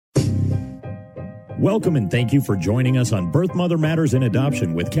Welcome and thank you for joining us on Birth Mother Matters in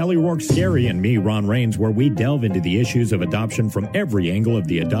Adoption with Kelly Rourke-Scary and me, Ron Rains, where we delve into the issues of adoption from every angle of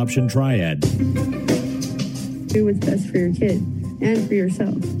the adoption triad. Do what's best for your kid and for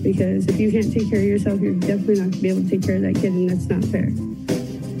yourself, because if you can't take care of yourself, you're definitely not going to be able to take care of that kid, and that's not fair.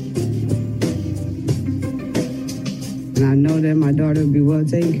 And I know that my daughter will be well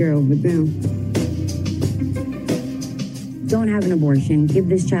taken care of with them. Don't have an abortion. Give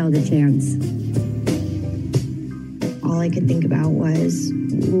this child a chance. All I could think about was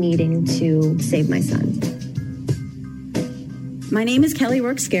needing to save my son. My name is Kelly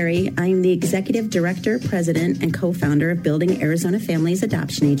Rourke-Scary. I'm the Executive Director, President, and co-founder of Building Arizona Families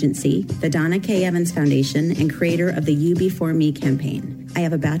Adoption Agency, the Donna K. Evans Foundation, and creator of the You Before Me campaign. I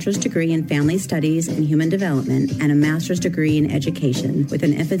have a bachelor's degree in family studies and human development and a master's degree in education with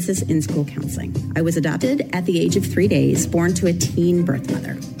an emphasis in school counseling. I was adopted at the age of 3 days, born to a teen birth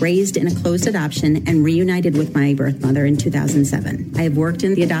mother, raised in a closed adoption, and reunited with my birth mother in 2007. I have worked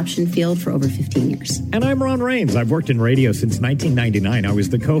in the adoption field for over 15 years. And I'm Ron Rains. I've worked in radio since 1999. I was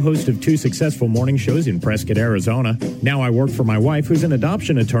the co-host of 2 successful morning shows in Prescott, Arizona. Now I work for my wife, who's an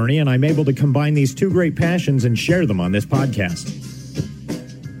adoption attorney, and I'm able to combine these 2 great passions and share them on this podcast.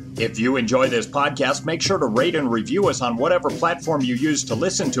 If you enjoy this podcast, make sure to rate and review us on whatever platform you use to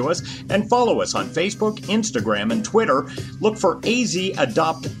listen to us, and follow us on Facebook, Instagram, and Twitter. Look for AZ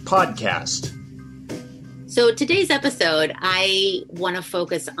Adopt Podcast. So today's episode, I want to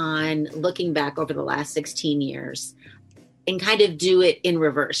focus on looking back over the last 16 years and kind of do it in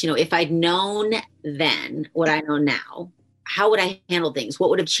reverse. You know, if I'd known then what I know now, how would I handle things? What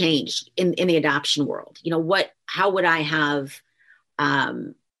would have changed in the adoption world? You know, how would I have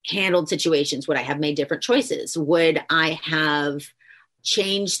handled situations? Would I have made different choices? Would I have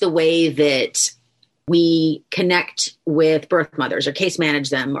changed the way that we connect with birth mothers or case manage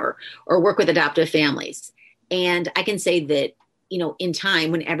them or work with adoptive families? And I can say that, you know, in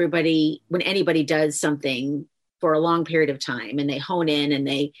time, when anybody does something for a long period of time and they hone in and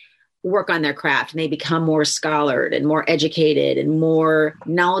they work on their craft and they become more scholared and more educated and more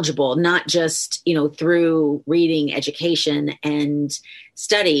knowledgeable, not just, you know, through reading, education and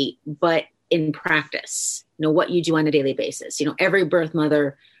study, but in practice, you know, what you do on a daily basis. You know, every birth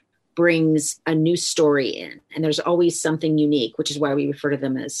mother brings a new story in, and there's always something unique, which is why we refer to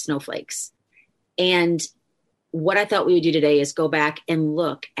them as snowflakes. And what I thought we would do today is go back and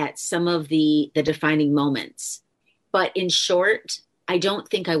look at some of the defining moments. But in short, I don't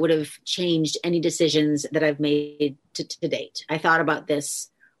think I would have changed any decisions that I've made to date. I thought about this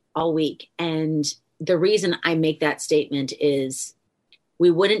all week. And the reason I make that statement is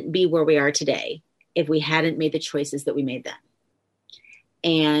we wouldn't be where we are today if we hadn't made the choices that we made then.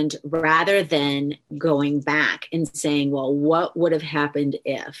 And rather than going back and saying, well, what would have happened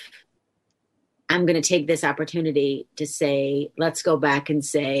if, I'm going to take this opportunity to say, let's go back and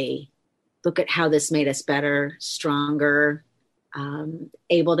say, look at how this made us better, stronger,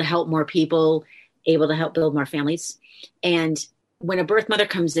 able to help more people, able to help build more families. And when a birth mother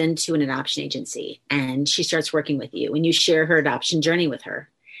comes into an adoption agency and she starts working with you and you share her adoption journey with her,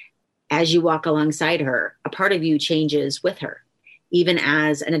 as you walk alongside her, a part of you changes with her, even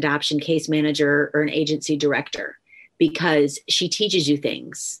as an adoption case manager or an agency director, because she teaches you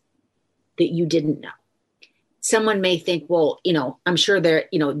things that you didn't know. Someone may think, well, you know, I'm sure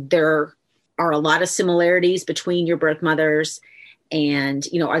there are a lot of similarities between your birth mothers. And,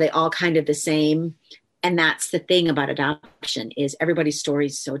 you know, are they all kind of the same? And that's the thing about adoption is everybody's story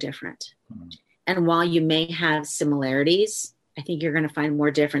is so different. Mm-hmm. And while you may have similarities, I think you're going to find more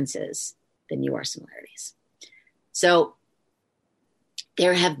differences than you are similarities. So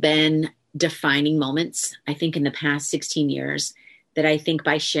there have been defining moments, I think, in the past 16 years that I think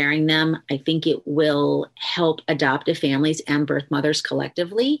by sharing them, I think it will help adoptive families and birth mothers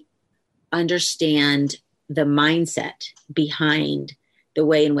collectively understand the mindset behind the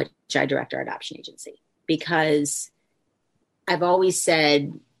way in which I direct our adoption agency. Because I've always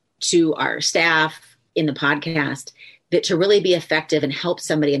said to our staff in the podcast that to really be effective and help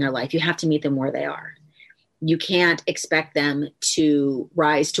somebody in their life, you have to meet them where they are. You can't expect them to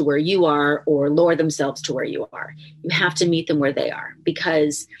rise to where you are or lower themselves to where you are. You have to meet them where they are.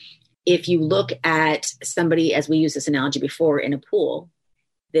 Because if you look at somebody, as we used this analogy before, in a pool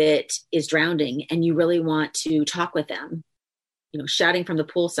that is drowning and you really want to talk with them, you know, shouting from the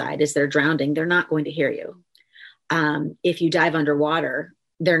poolside as they're drowning, they're not going to hear you. If you dive underwater,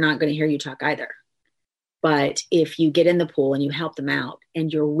 they're not going to hear you talk either. But if you get in the pool and you help them out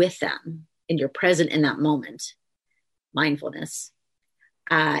and you're with them and you're present in that moment, mindfulness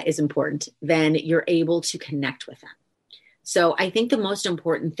is important, then you're able to connect with them. So I think the most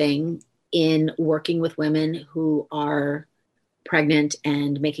important thing in working with women who are pregnant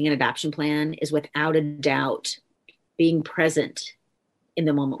and making an adoption plan is without a doubt being present in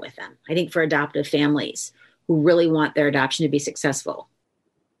the moment with them. I think for adoptive families who really want their adoption to be successful,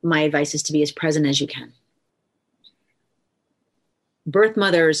 my advice is to be as present as you can. Birth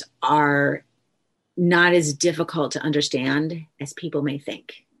mothers are not as difficult to understand as people may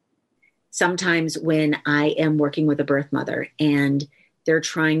think. Sometimes when I am working with a birth mother and they're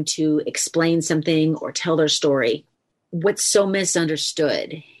trying to explain something or tell their story, what's so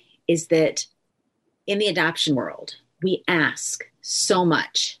misunderstood is that in the adoption world, we ask so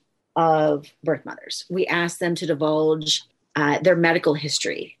much of birth mothers. We ask them to divulge their medical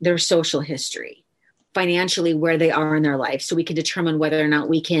history, their social history, financially where they are in their life, so we can determine whether or not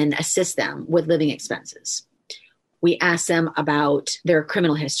we can assist them with living expenses. We ask them about their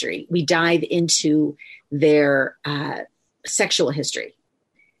criminal history. We dive into their sexual history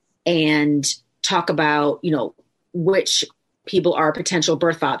and talk about, which people are potential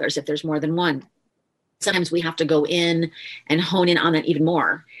birth fathers if there's more than one. Sometimes we have to go in and hone in on that even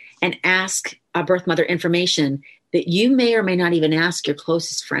more and ask a birth mother information that you may or may not even ask your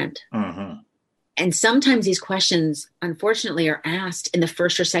closest friend. Mm-hmm. And sometimes these questions, unfortunately, are asked in the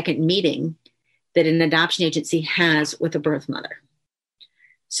first or second meeting that an adoption agency has with a birth mother.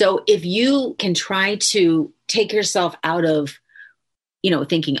 So if you can try to take yourself out of,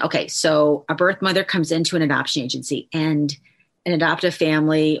 thinking, okay, so a birth mother comes into an adoption agency and an adoptive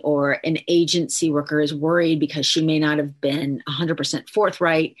family or an agency worker is worried because she may not have been 100%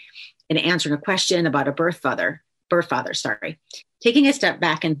 forthright in answering a question about a birth father, taking a step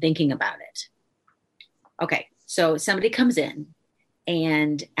back and thinking about it. Okay, so somebody comes in,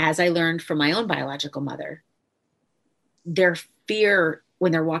 and as I learned from my own biological mother, their fear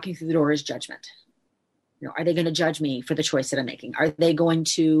when they're walking through the door is judgment. Are they going to judge me for the choice that I'm making? Are they going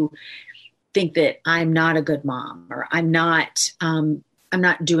to think that I'm not a good mom, or I'm not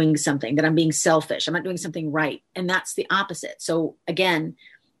doing something, that I'm being selfish, I'm not doing something right? And that's the opposite. So again,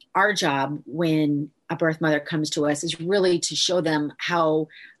 our job when a birth mother comes to us is really to show them how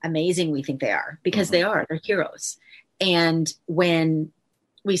amazing we think they are, because they are, they're heroes. And when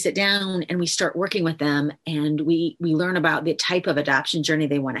we sit down and we start working with them and we learn about the type of adoption journey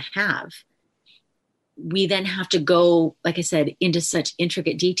they want to have, we then have to go, like I said, into such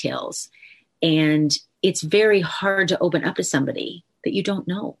intricate details. And it's very hard to open up to somebody that you don't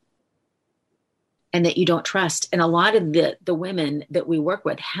know and that you don't trust. And a lot of the women that we work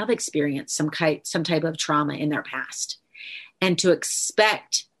with have experienced some type of trauma in their past. And to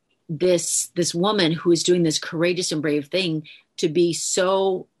expect this woman who is doing this courageous and brave thing to be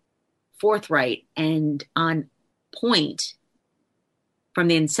so forthright and on point from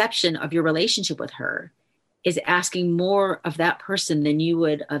the inception of your relationship with her is asking more of that person than you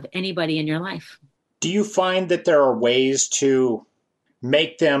would of anybody in your life. Do you find that there are ways to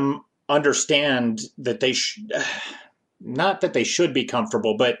make them understand that they not that they should be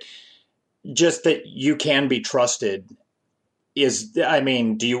comfortable, but just that you can be trusted?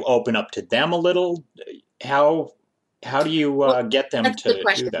 Do you open up to them a little? How do you get them to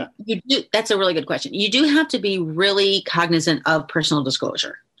do that? That's a really good question. You do have to be really cognizant of personal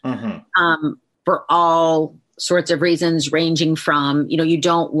disclosure for all sorts of reasons, ranging from, you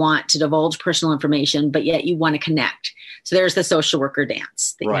don't want to divulge personal information, but yet you want to connect. So there's the social worker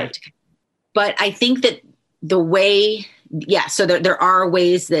dance. That you have to. But I think that so there are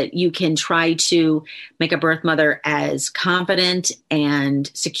ways that you can try to make a birth mother as confident and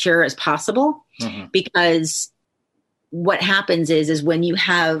secure as possible, because what happens is when you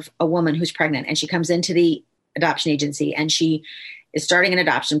have a woman who's pregnant and she comes into the adoption agency and she is starting an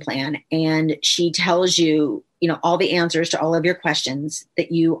adoption plan and she tells you, all the answers to all of your questions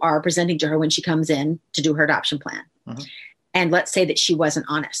that you are presenting to her when she comes in to do her adoption plan. And let's say that she wasn't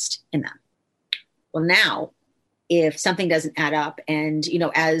honest in them. Well, now, if something doesn't add up and,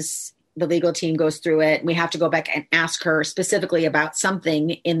 as the legal team goes through it, we have to go back and ask her specifically about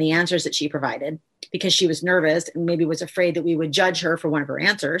something in the answers that she provided, because she was nervous and maybe was afraid that we would judge her for one of her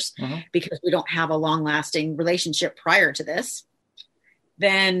answers because we don't have a long-lasting relationship prior to this.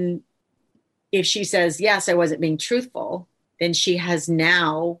 Then if she says, yes, I wasn't being truthful, then she has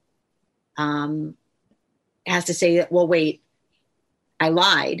now has to say, well, wait, I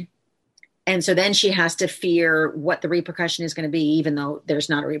lied. And so then she has to fear what the repercussion is going to be, even though there's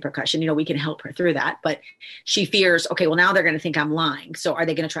not a repercussion. We can help her through that. But she fears, okay, well, now they're going to think I'm lying. So are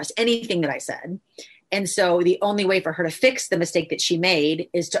they going to trust anything that I said? And so the only way for her to fix the mistake that she made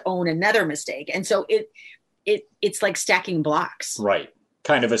is to own another mistake. And so it's like stacking blocks. Right.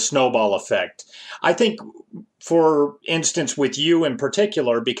 kind of a snowball effect. I think, for instance, with you in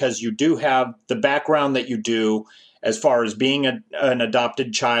particular, because you do have the background that you do as far as being an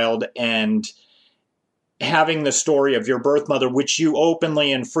adopted child and having the story of your birth mother, which you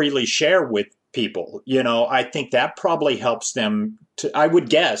openly and freely share with people, I think that probably helps them to, I would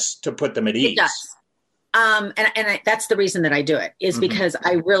guess, to put them at ease. It does. That's the reason that I do it, is because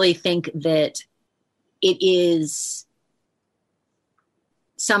I really think that it is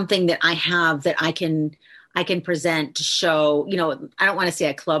something that I have that I can present to show, I don't want to say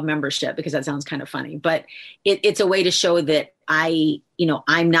a club membership because that sounds kind of funny, but it's a way to show that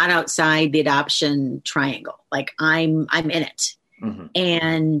I'm not outside the adoption triangle. Like I'm in it,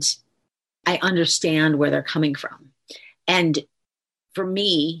 and I understand where they're coming from. And for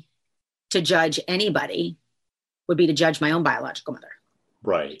me to judge anybody would be to judge my own biological mother.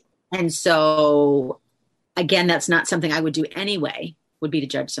 Right. And so again, that's not something I would do anyway, would be to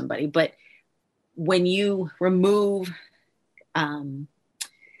judge somebody. But when you remove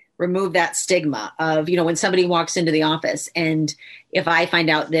that stigma of, when somebody walks into the office, and if I find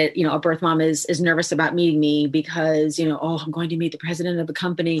out that, a birth mom is nervous about meeting me because, I'm going to meet the president of the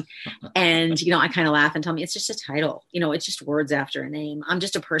company. And, I kind of laugh and tell me it's just a title, it's just words after a name. I'm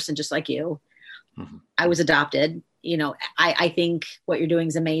just a person just like you. I was adopted. I think what you're doing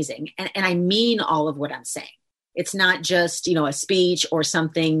is amazing. And I mean all of what I'm saying. It's not just, a speech or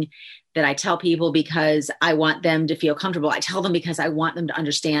something that I tell people because I want them to feel comfortable. I tell them because I want them to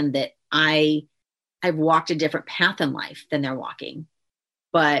understand that I've walked a different path in life than they're walking.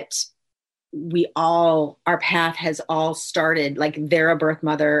 But our path has all started, like they're a birth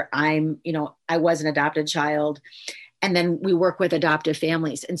mother. I was an adopted child. And then we work with adoptive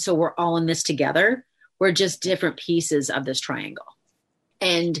families. And so we're all in this together. We're just different pieces of this triangle.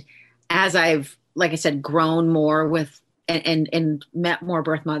 And as I've, like I said, grown more with and met more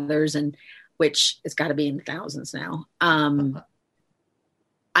birth mothers, and which it's got to be in the thousands now.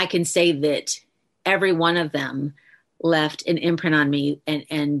 I can say that every one of them left an imprint on me,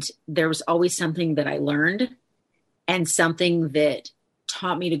 and there was always something that I learned and something that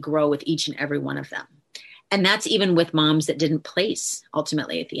taught me to grow with each and every one of them. And that's even with moms that didn't place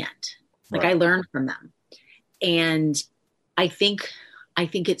ultimately at the end. Like I learned from them. And I think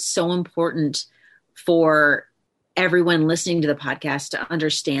it's so important for everyone listening to the podcast to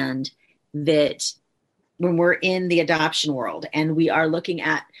understand that when we're in the adoption world and we are looking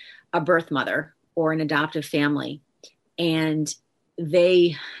at a birth mother or an adoptive family, and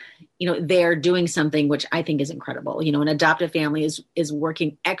they're doing something which I think is incredible. An adoptive family is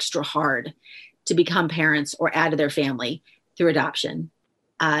working extra hard to become parents or add to their family through adoption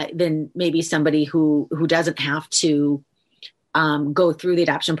than maybe somebody who doesn't have to go through the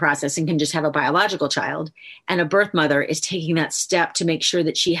adoption process and can just have a biological child. And a birth mother is taking that step to make sure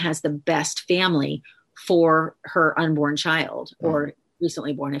that she has the best family for her unborn child or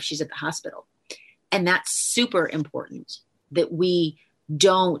recently born if she's at the hospital. And that's super important, that we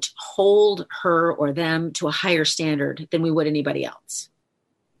don't hold her or them to a higher standard than we would anybody else,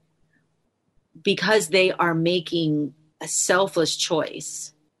 because they are making a selfless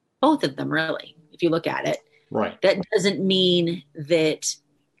choice, both of them really, if you look at it. Right. That doesn't mean that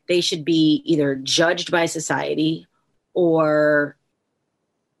they should be either judged by society or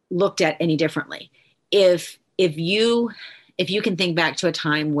looked at any differently. If you can think back to a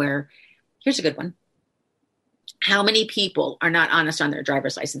time where, here's a good one. How many people are not honest on their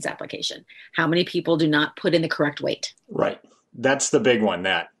driver's license application? How many people do not put in the correct weight? Right. That's the big one.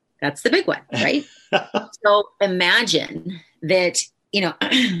 That's the big one, right? So imagine that,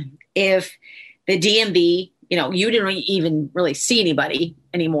 if the DMV, you didn't even really see anybody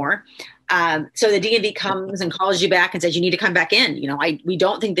anymore. So the DMV comes and calls you back and says, you need to come back in. We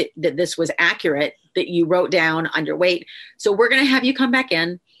don't think that this was accurate, that you wrote down on your weight. So we're going to have you come back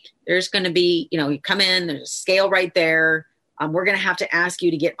in. There's going to be, you come in, there's a scale right there. We're going to have to ask you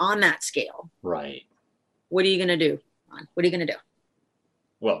to get on that scale. Right. What are you going to do? What are you going to do?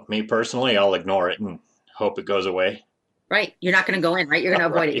 Well, me personally, I'll ignore it and hope it goes away. Right. You're not going to go in, right? You're going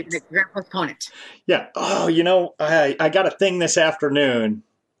to avoid it. You're going to postpone it. Yeah. Oh, I got a thing this afternoon.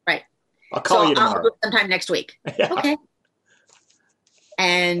 Right. I'll call you tomorrow. I'll do it sometime next week. Yeah. Okay.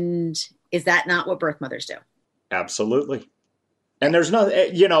 And is that not what birth mothers do? Absolutely. And there's no,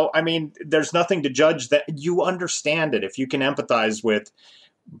 there's nothing to judge that. You understand it. If you can empathize with,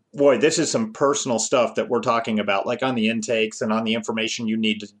 boy, this is some personal stuff that we're talking about, like on the intakes and on the information you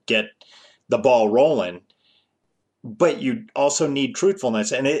need to get the ball rolling. But you also need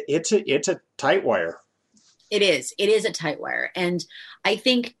truthfulness, and it's a tight wire. It is a tight wire. And I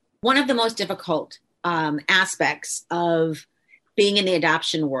think one of the most difficult aspects of being in the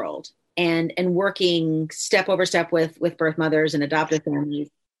adoption world and working step over step with birth mothers and adoptive families,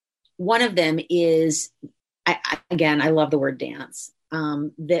 one of them is, I love the word dance,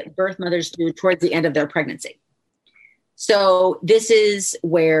 that birth mothers do towards the end of their pregnancy. So this is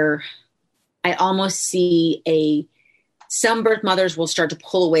where I almost see some birth mothers will start to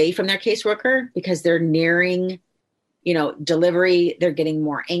pull away from their caseworker because they're nearing, delivery. They're getting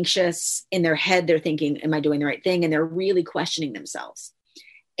more anxious in their head. They're thinking, am I doing the right thing? And they're really questioning themselves.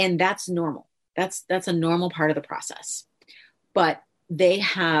 And that's normal. That's a normal part of the process. But they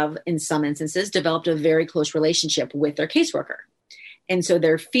have, in some instances, developed a very close relationship with their caseworker. And so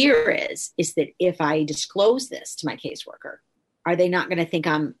their fear is that if I disclose this to my caseworker, are they not going to think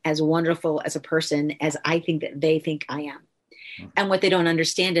I'm as wonderful as a person as I think that they think I am? Mm-hmm. And what they don't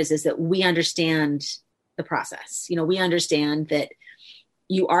understand is that we understand the process. We understand that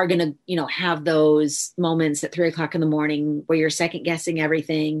you are going to, have those moments at 3:00 in the morning where you're second guessing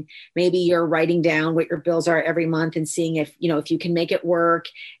everything. Maybe you're writing down what your bills are every month and seeing if you can make it work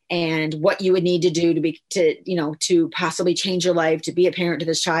and what you would need to do to possibly change your life, to be a parent to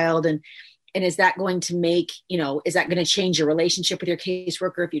this child. And is that going to make, is that going to change your relationship with your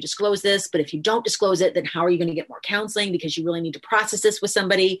caseworker if you disclose this? But if you don't disclose it, then how are you going to get more counseling? Because you really need to process this with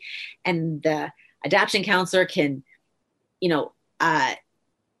somebody. And the adoption counselor can,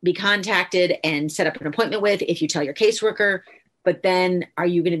 be contacted and set up an appointment with if you tell your caseworker. But then are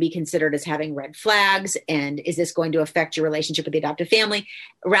you going to be considered as having red flags? And is this going to affect your relationship with the adoptive family?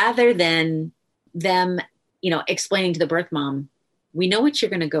 Rather than them, explaining to the birth mom, we know what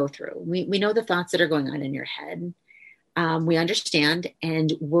you're going to go through. We know the thoughts that are going on in your head. We understand,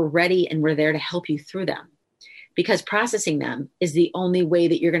 and we're ready, and we're there to help you through them, because processing them is the only way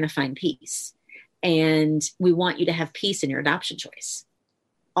that you're going to find peace. And we want you to have peace in your adoption choice.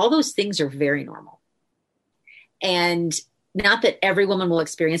 All those things are very normal. And not that every woman will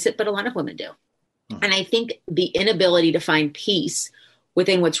experience it, but a lot of women do. Mm-hmm. And I think the inability to find peace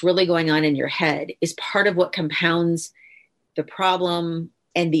within what's really going on in your head is part of what compounds the problem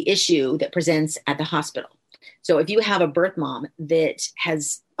and the issue that presents at the hospital. So if you have a birth mom that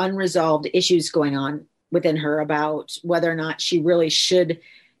has unresolved issues going on within her about whether or not she really should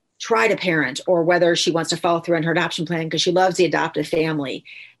try to parent, or whether she wants to follow through on her adoption plan because she loves the adoptive family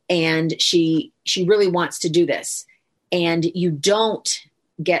and she really wants to do this, and you don't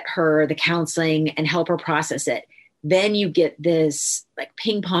get her the counseling and help her process it, then you get this like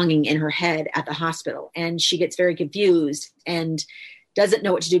ping-ponging in her head at the hospital, and she gets very confused and doesn't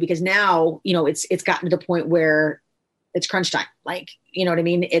know what to do, because now, it's gotten to the point where it's crunch time. Like, you know what I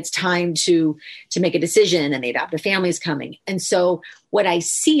mean? It's time to make a decision, and the adoptive family is coming. And so what I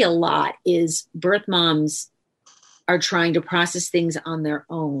see a lot is birth moms are trying to process things on their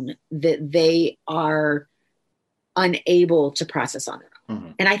own that they are unable to process on their own.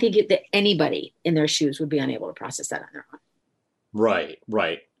 Mm-hmm. And I think that anybody in their shoes would be unable to process that on their own.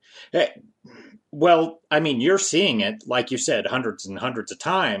 Right. Well, I mean, you're seeing it, like you said, hundreds and hundreds of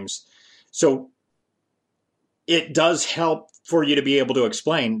times. So it does help for you to be able to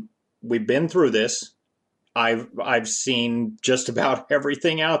explain, we've been through this. I've seen just about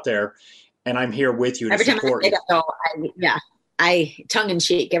everything out there, and I'm here with you to support you. I tongue in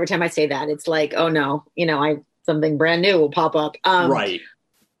cheek. Every time I say that, it's like, oh no, something brand new will pop up. Right.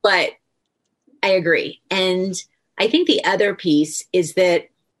 But I agree. And I think the other piece is that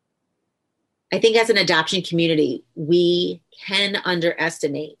I think as an adoption community, we can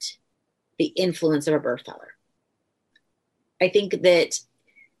underestimate the influence of a birth father. I think that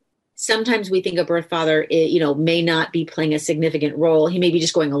sometimes we think a birth father, may not be playing a significant role. He may be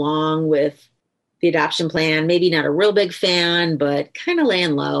just going along with the adoption plan, maybe not a real big fan, but kind of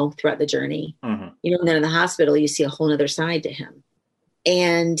laying low throughout the journey. Mm-hmm. And then in the hospital, you see a whole other side to him.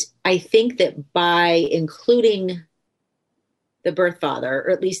 And I think that by including the birth father,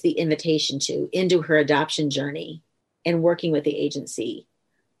 or at least the invitation to, into her adoption journey and working with the agency,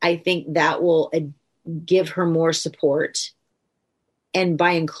 I think that will give her more support. And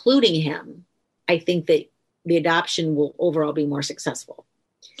by including him, I think that the adoption will overall be more successful,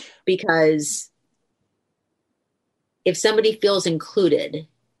 because if somebody feels included,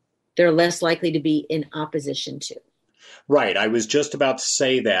 they're less likely to be in opposition to. Right. I was just about to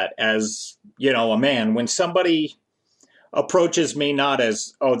say that as, a man, when somebody approaches me not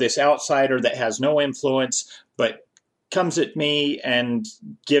as, this outsider that has no influence, but comes at me and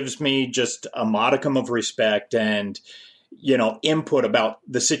gives me just a modicum of respect and, input about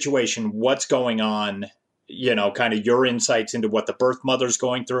the situation, what's going on, kind of your insights into what the birth mother's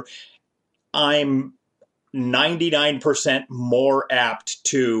going through, I'm 99% more apt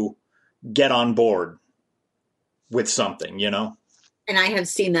to get on board with something, And I have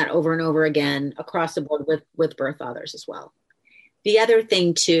seen that over and over again across the board with birth fathers as well. The other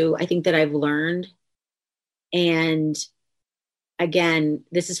thing too, I think that I've learned, and again,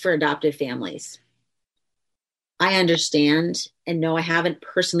 this is for adoptive families. I understand, and no, I haven't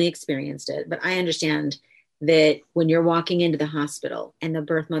personally experienced it, but I understand that when you're walking into the hospital and the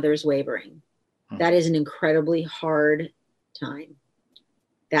birth mother is wavering, that is an incredibly hard time.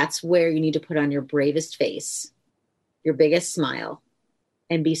 That's where you need to put on your bravest face, your biggest smile,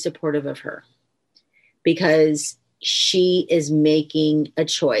 and be supportive of her, because she is making a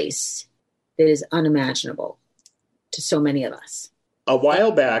choice that is unimaginable to so many of us. A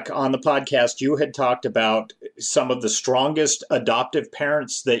while back on the podcast, you had talked about some of the strongest adoptive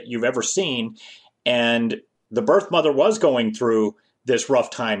parents that you've ever seen. And the birth mother was going through this rough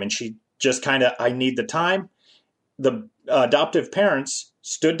time, and she just kind of, I need the time. The adoptive parents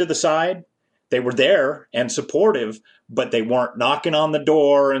stood to the side. They were there and supportive, but they weren't knocking on the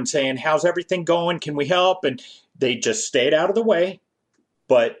door and saying, how's everything going? Can we help? And they just stayed out of the way,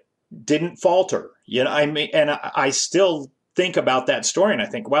 but didn't falter. You know, I mean, and I still think about that story and I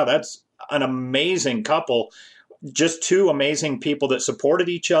think, wow, that's an amazing couple. Just two amazing people that supported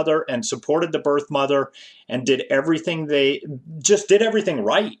each other and supported the birth mother and did everything. They just did everything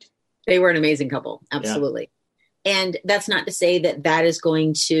right. They were an amazing couple. Absolutely. Yeah. And that's not to say that that is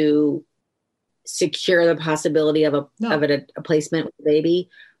going to secure the possibility of a placement with a baby,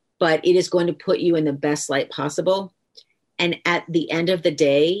 but it is going to put you in the best light possible. And at the end of the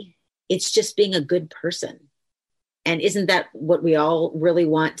day, it's just being a good person. And isn't that what we all really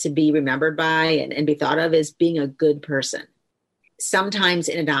want to be remembered by and be thought of, as being a good person? Sometimes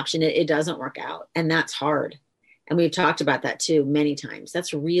in adoption, it doesn't work out, and that's hard. And we've talked about that too many times.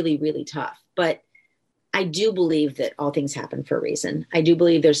 That's really, really tough. But I do believe that all things happen for a reason. I do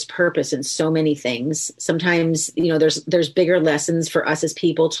believe there's purpose in so many things. Sometimes, you know, there's bigger lessons for us as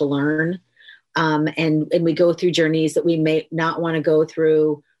people to learn. And we go through journeys that we may not want to go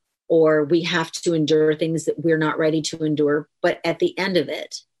through, or we have to endure things that we're not ready to endure. But at the end of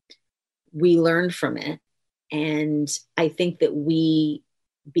it, we learn from it. And I think that we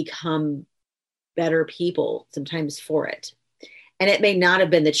become better people sometimes for it. And it may not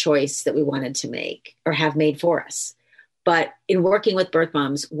have been the choice that we wanted to make or have made for us. But in working with birth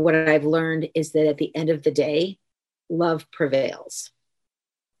moms, what I've learned is that at the end of the day, love prevails.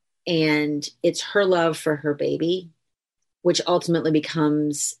 And it's her love for her baby, which ultimately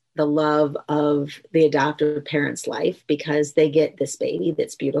becomes the love of the adoptive parent's life, because they get this baby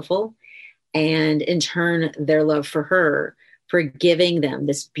that's beautiful. And in turn, their love for her, for giving them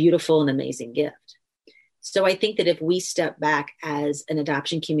this beautiful and amazing gift. So I think that if we step back as an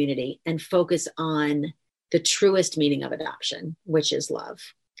adoption community and focus on the truest meaning of adoption, which is love,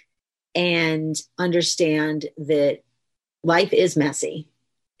 and understand that life is messy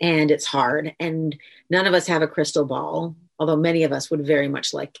and it's hard, and none of us have a crystal ball, although many of us would very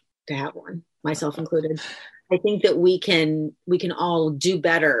much like to have one, myself included. I think that we can all do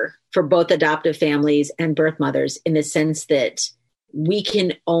better for both adoptive families and birth mothers, in the sense that we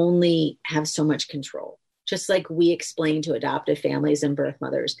can only have so much control. Just like we explain to adoptive families and birth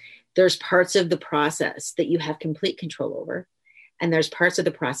mothers, there's parts of the process that you have complete control over, and there's parts of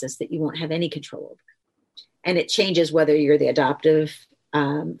the process that you won't have any control over. And it changes whether you're the adoptive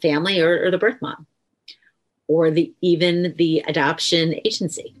family or the birth mom, or even the adoption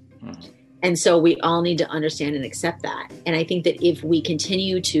agency. And so we all need to understand and accept that. And I think that if we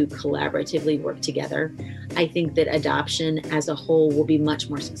continue to collaboratively work together, I think that adoption as a whole will be much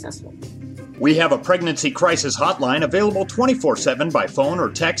more successful. We have a pregnancy crisis hotline available 24/7 by phone or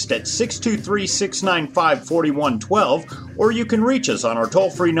text at 623-695-4112, or you can reach us on our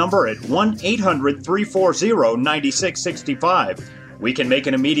toll-free number at 1-800-340-9665. We can make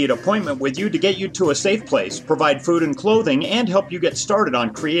an immediate appointment with you to get you to a safe place, provide food and clothing, and help you get started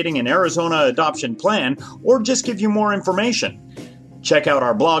on creating an Arizona adoption plan, or just give you more information. Check out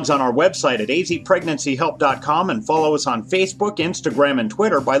our blogs on our website at azpregnancyhelp.com and follow us on Facebook, Instagram, and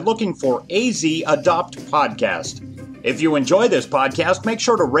Twitter by looking for AZ Adopt Podcast. If you enjoy this podcast, make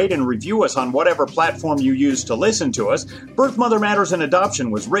sure to rate and review us on whatever platform you use to listen to us. Birth Mother Matters in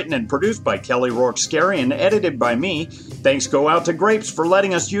Adoption was written and produced by Kelly Rourke-Scary and edited by me. Thanks go out to Grapes for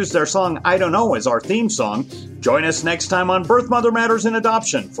letting us use their song I Don't Know as our theme song. Join us next time on Birth Mother Matters in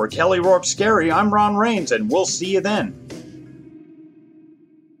Adoption. For Kelly Rourke-Scary, I'm Ron Rains, and we'll see you then.